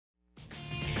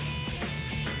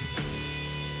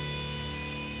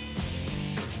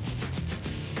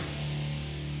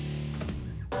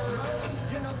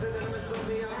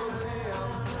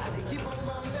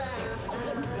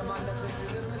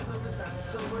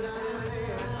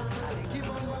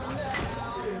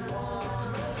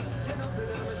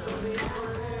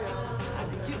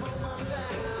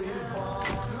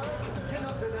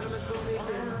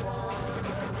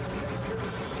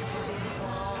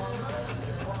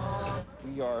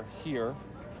we are here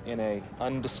in a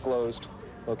undisclosed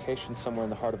location somewhere in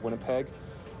the heart of Winnipeg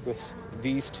with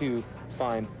these two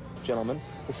fine gentlemen.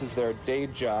 This is their day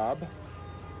job,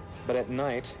 but at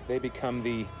night they become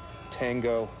the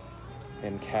Tango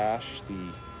and Cash,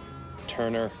 the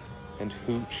Turner and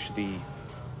Hooch, the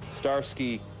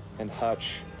Starsky and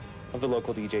Hutch of the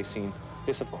local DJ scene.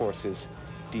 This, of course, is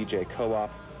DJ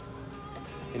Co-op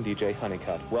and DJ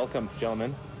Hunnicutt. Welcome,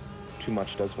 gentlemen. Too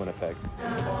Much Does Winnipeg.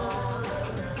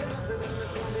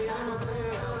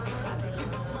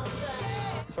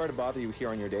 Sorry to bother you here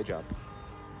on your day job.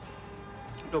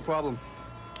 No problem.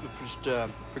 Just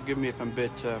forgive me if I'm a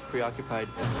bit preoccupied.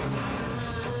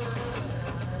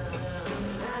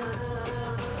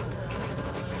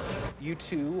 You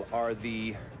two are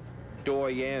the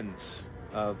doyens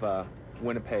of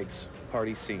Winnipeg's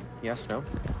party scene. Yes, no?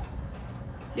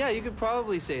 Yeah, you could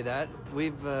probably say that.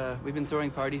 We've been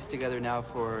throwing parties together now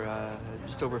for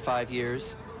just over 5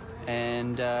 years,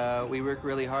 and we work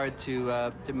really hard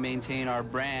to maintain our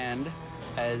brand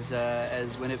as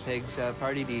Winnipeg's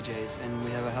party DJs, and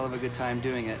we have a hell of a good time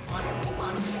doing it.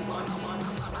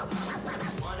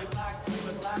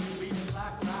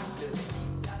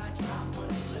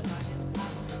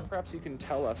 Perhaps you can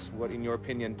tell us what, in your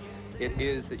opinion, it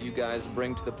is that you guys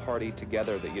bring to the party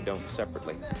together that you don't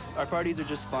separately. Our parties are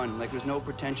just fun. Like, there's no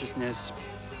pretentiousness.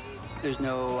 There's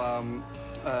no,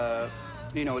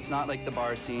 you know, it's not like the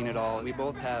bar scene at all. We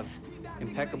both have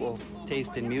impeccable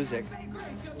taste in music,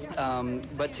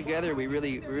 but together we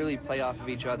really play off of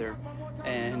each other.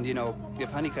 And, you know,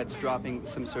 if Hunnicutt's dropping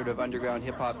some sort of underground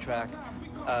hip-hop track,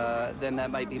 then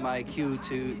that might be my cue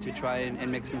to try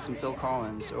and mix in some Phil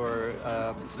Collins or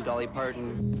some Dolly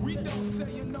Parton. We don't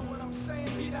say you know what I'm saying,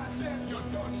 see that says you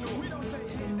don't know. We don't say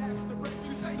hey, that's the rate,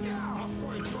 you say yeah.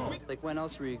 Like, when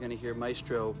else were you going to hear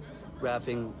Maestro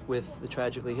rapping with the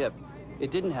Tragically Hip? It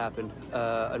didn't happen,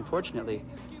 unfortunately,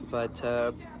 but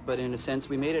in a sense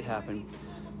we made it happen.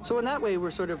 So in that way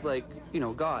we're sort of like, you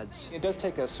know, gods. It does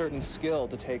take a certain skill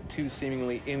to take two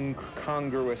seemingly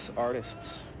incongruous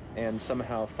artists and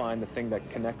somehow find the thing that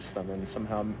connects them and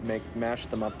somehow mash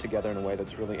them up together in a way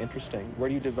that's really interesting. Where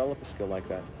do you develop a skill like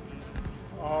that?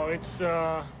 Oh, it's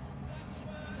a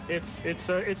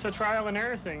trial and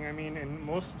error thing. I mean, and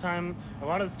most of the time, a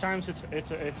lot of the times, it's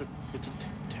a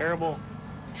terrible,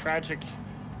 tragic,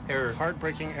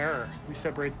 heartbreaking error. We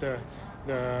separate the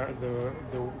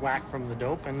whack from the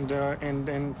dope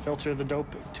and filter the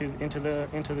dope into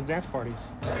the dance parties.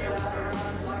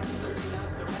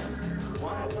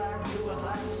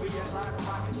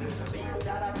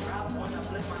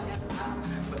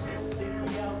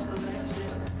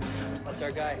 That's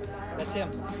our guy. That's him.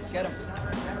 Get him.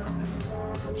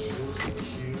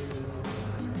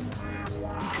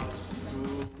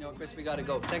 You know, Chris, we gotta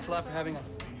go. Thanks a lot for having us.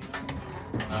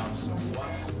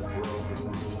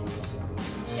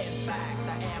 In fact,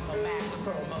 I am a master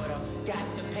promoter.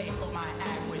 Got to pay for my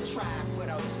act with track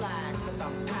without slack, cause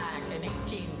I'm packed an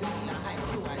 18-wheeler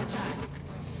IQ attack.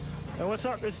 Hey, what's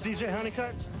up? It's DJ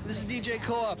Hunnicutt. This is DJ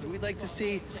Co-op, and we'd like to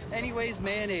see Anyways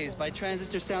Mayonnaise by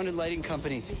Transistor Sound and Lighting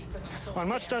Company. On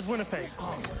Much Does Winnipeg.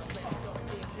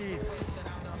 Jeez.